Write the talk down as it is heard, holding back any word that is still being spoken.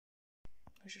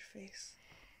Where's your face?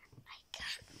 I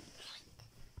can't.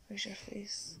 Where's your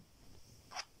face?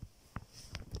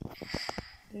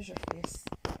 There's your face.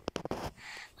 When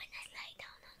I lie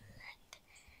down on the lip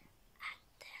and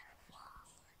the wall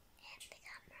and the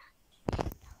camera and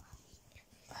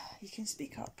the light. You can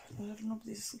speak up.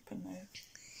 Nobody's sleeping now.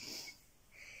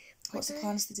 What's the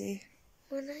plans today?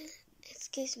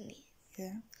 Excuse me.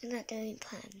 Yeah? We're not doing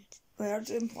plans. We are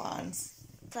doing plans.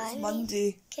 But It's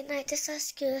Monday. Can I just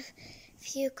ask you a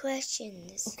few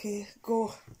questions? Okay,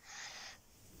 go.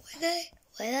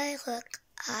 When I look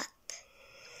up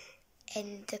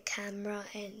in the camera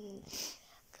and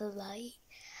the light,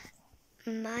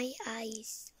 my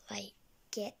eyes like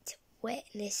get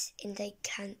wetness and I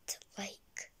can't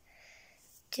like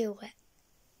do it.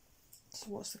 So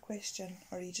what's the question?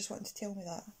 Or are you just wanting to tell me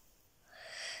that?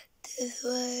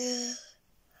 Well,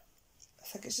 I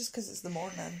think it's just because it's the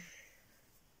morning.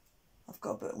 I've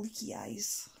got a bit leaky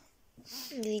eyes.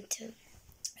 me too.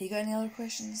 You got any other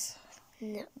questions?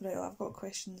 No. Right, well, I've got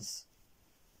questions.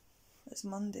 It's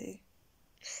Monday.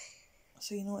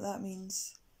 So you know what that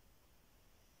means.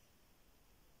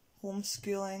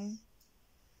 Homeschooling.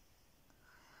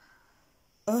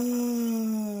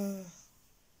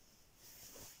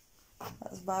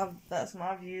 That's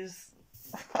my views.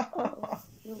 Oh,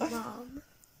 your mom.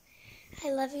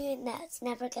 I love you and that's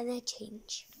never gonna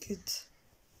change. Good.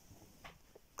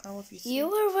 I love you too. You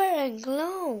were wearing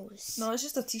clothes. No, it's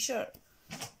just a t-shirt.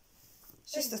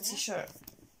 It's just a t-shirt.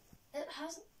 It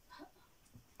hasn't.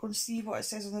 Go and see what it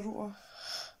says on the rotor.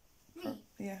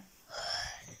 Yeah.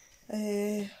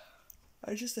 It's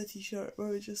just a t-shirt. Why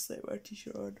would just like wear a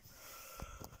t-shirt on?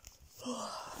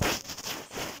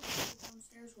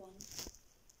 Downstairs one.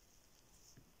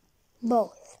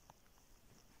 Both.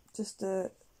 Just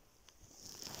Can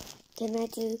I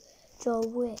do Joe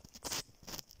Wicks?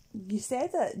 You said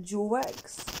it, Joe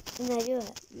Wicks. Can I do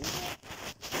it?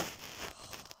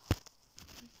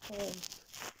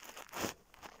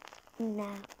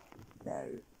 No. No.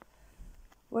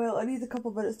 Well, I need a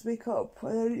couple of minutes to wake up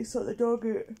and I need to sort the dog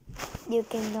out. You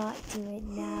cannot do it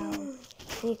now.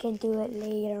 You can do it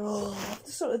later on. I have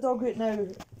to sort the dog out now.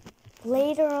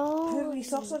 Later How on. many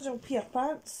sausage will pee your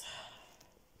pants?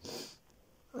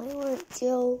 I want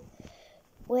Joe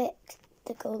Wick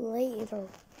to go later.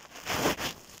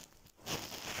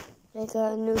 I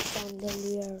got a new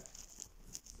chandelier.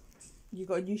 You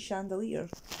got a new chandelier?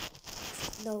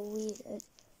 No, we did.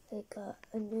 I got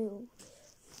a new.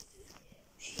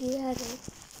 She had a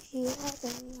lamp.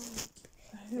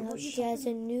 Now she has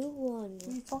a new one. What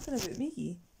are you talking about,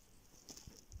 me?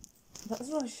 That's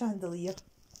not a chandelier.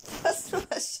 That's not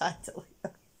a chandelier.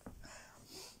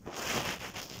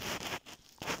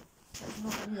 It's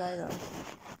not new either.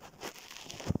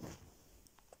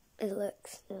 It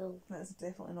looks new. That's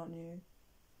definitely not new.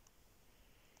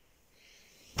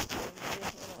 It's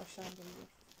definitely not a chandelier.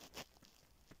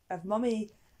 If Mummy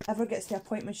ever gets to a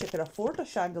point when she can afford a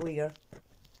chandelier,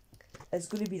 it's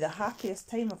going to be the happiest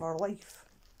time of our life.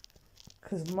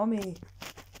 Because Mummy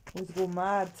would go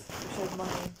mad if she had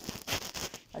money.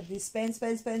 I'd be spend.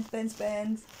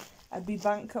 I'd be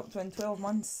bankrupt in 12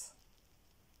 months.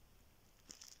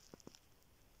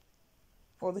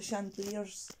 For the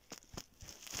chandeliers.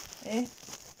 Eh?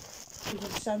 You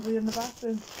have a chandelier in the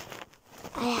bathroom.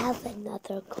 I have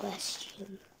another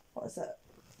question. What is it?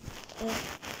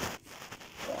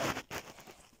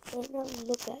 When I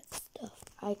look at stuff,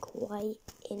 I quite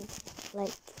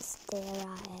stare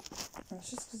at it. It's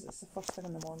just because it's the first thing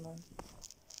in the morning.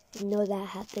 No, that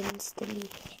happens to me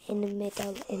in the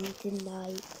middle in the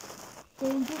night.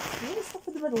 Then don't stare at stuff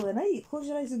in the middle of the night. Close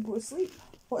your eyes and go to sleep.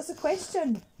 What's the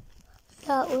question?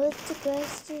 That was the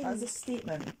question. That's a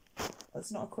statement.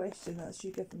 That's not a question, that's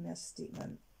you giving me a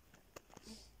statement.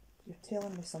 You're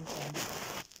telling me something.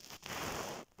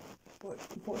 What's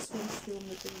homeschooling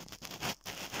we doing?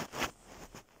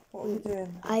 What are we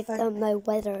doing? I've done my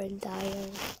weather and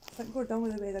diary. I think we're done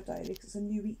with the weather diary because it's a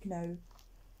new week now.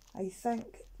 I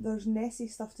think there's Nessie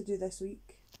stuff to do this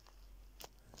week.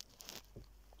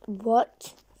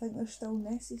 What? I think there's still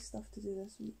Nessie stuff to do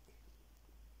this week.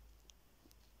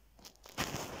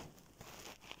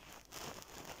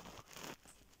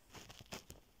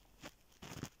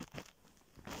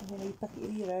 And then you pick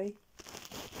it your ear, eh?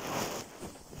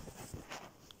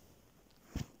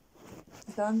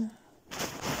 Done?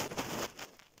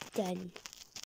 Done.